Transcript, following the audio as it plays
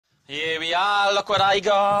Here we are, look what I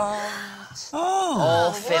got.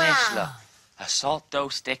 All finished, look. A salt dough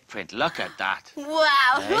stick print, look at that.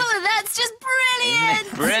 Wow, Hey? that's just brilliant.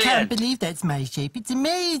 Isn't it brilliant? I can't believe that's my shape. It's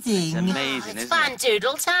amazing. It's amazing, It's isn't fun, it?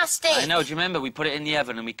 Doodle-tastic. I know, do you remember we put it in the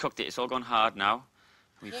oven and we cooked it? It's all gone hard now.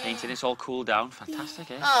 We painted it, it's all cooled down. Fantastic,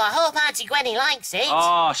 eh? Oh, I hope Auntie Gwenny likes it.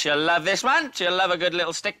 Oh, she'll love this one. She'll love a good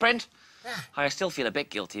little stick print. I still feel a bit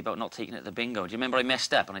guilty about not taking it to the bingo. Do you remember I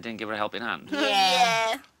messed up and I didn't give her a helping hand?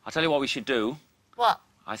 Yeah. I'll tell you what we should do. What?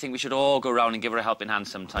 I think we should all go round and give her a helping hand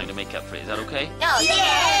sometime to make up for it. Is that okay? Oh,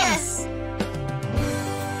 yes!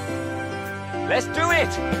 Let's do it!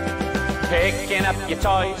 Picking up your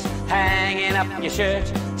toys, hanging up your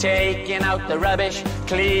shirt, taking out the rubbish,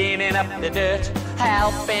 cleaning up the dirt,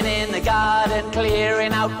 helping in the garden,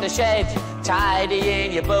 clearing out the shed,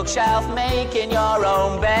 tidying your bookshelf, making your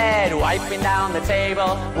own bed, wiping down the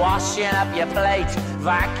table, washing up your plate,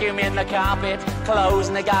 vacuuming the carpet,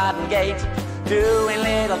 closing the garden gate, doing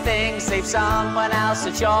little things, save someone else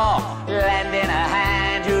a chore, lending a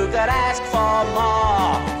hand, who could ask for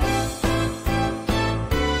more?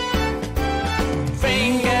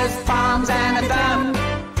 Fingers, palms and a thumb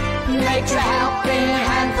makes a helping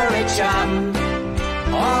hand for a chum.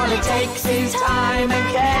 All it takes is time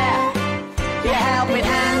and care. Your helping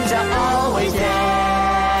hands are always there.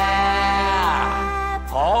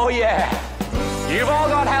 Oh yeah, you've all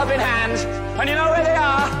got helping hands, and you know where they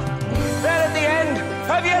are. They're at the end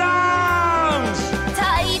of your arms.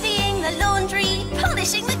 Tidying the laundry,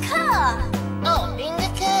 polishing the car. Opening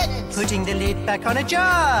the curtains. Putting the lid back on a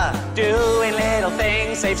jar. Doing little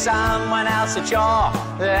things, save someone else a chore.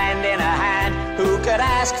 Lending a hand, who could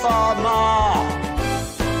ask for more?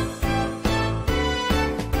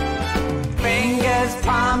 Fingers,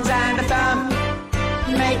 palms and a thumb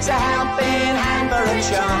makes a helping hand for a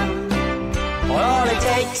chum. All it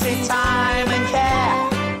takes is time and care.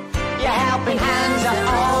 Your helping hands are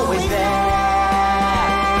always there.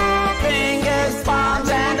 Fingers, palms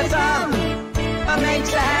and a thumb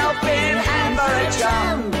makes a helping hand for a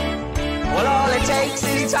chum. Well, all it takes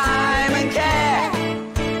is time and care.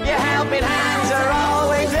 Your helping hands are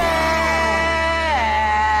always there.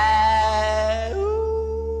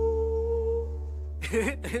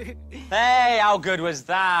 Hey, how good was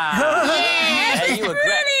that? Yeah, Hey, you were great.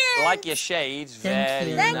 brilliant. Like your shades,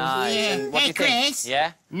 very Thank you. nice. you. And what do Hey, you think? Chris.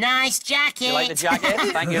 Yeah? Nice jacket. You like the jacket?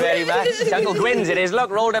 Thank you very much. It's Uncle Gwyn's it is. Look,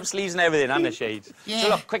 rolled up sleeves and everything, and the shades. Yeah. So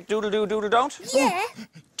look, quick doodle-do, doodle-don't. Yeah.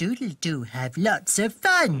 Doodle-do have lots of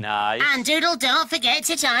fun. Nice. And Doodle, don't forget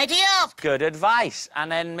to tidy up. Good advice.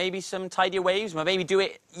 And then maybe some tidier waves. Well, maybe do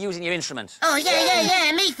it using your instrument. Oh,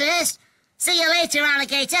 yeah, me first. See you later,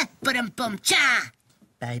 alligator. Ba-dum-bum-cha.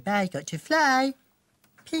 Bye-bye, got to fly.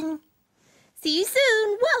 Ping. See you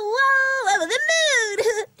soon. Whoa, whoa, over the moon.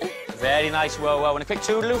 Very nice, whoa. And a quick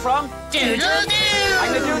toodaloo from? Doodle-doo. I'm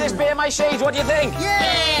going to do this bit of my shades. What do you think?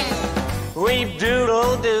 Yeah. We've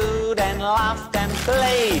doodle-dooed and laughed and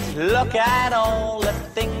played. Look at all the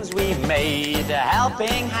things we've made. A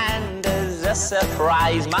helping hand is a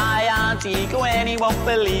surprise. My Auntie Gwenny won't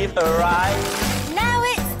believe her eyes. Now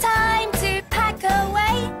it's time to pack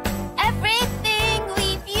away everything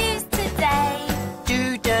we've used today.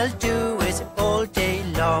 Doodle-do is all day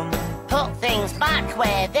long. Put things back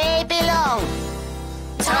where they belong.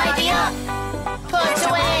 Tidy up. Put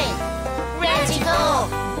away. Ready for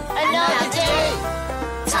another day.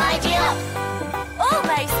 Tidy up.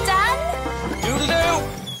 Almost done. Doodle-doo.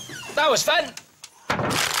 That was fun.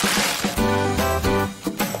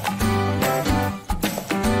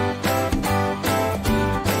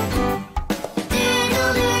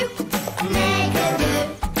 Doodle-doo, make a do.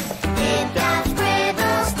 If that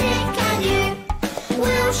scribble stick and you,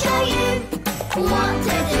 we'll show you what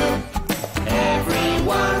to do.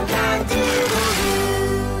 Everyone can doodle-doo.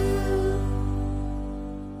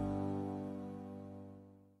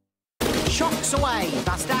 Shocks away,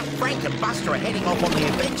 Buster. Frank and Buster are heading off on the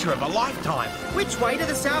adventure of a lifetime. Which way to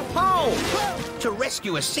the South Pole? To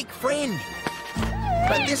rescue a sick friend.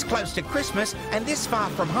 But this close to Christmas and this far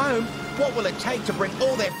from home, what will it take to bring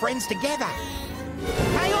all their friends together?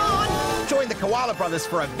 Hang on! Join the Koala Brothers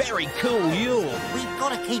for a very cool Yule. We've got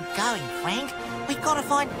to keep going, Frank. We've got to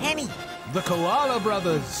find Penny. The Koala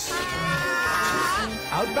Brothers.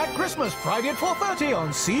 Outback Christmas, Friday at 4:30 on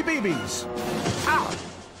CBeebies. Ow!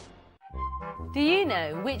 Do you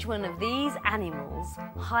know which one of these animals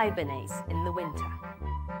hibernates in the winter?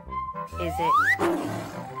 Is it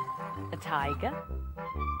a tiger?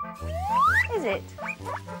 Is it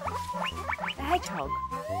a hedgehog?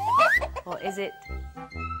 Or is it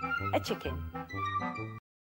a chicken?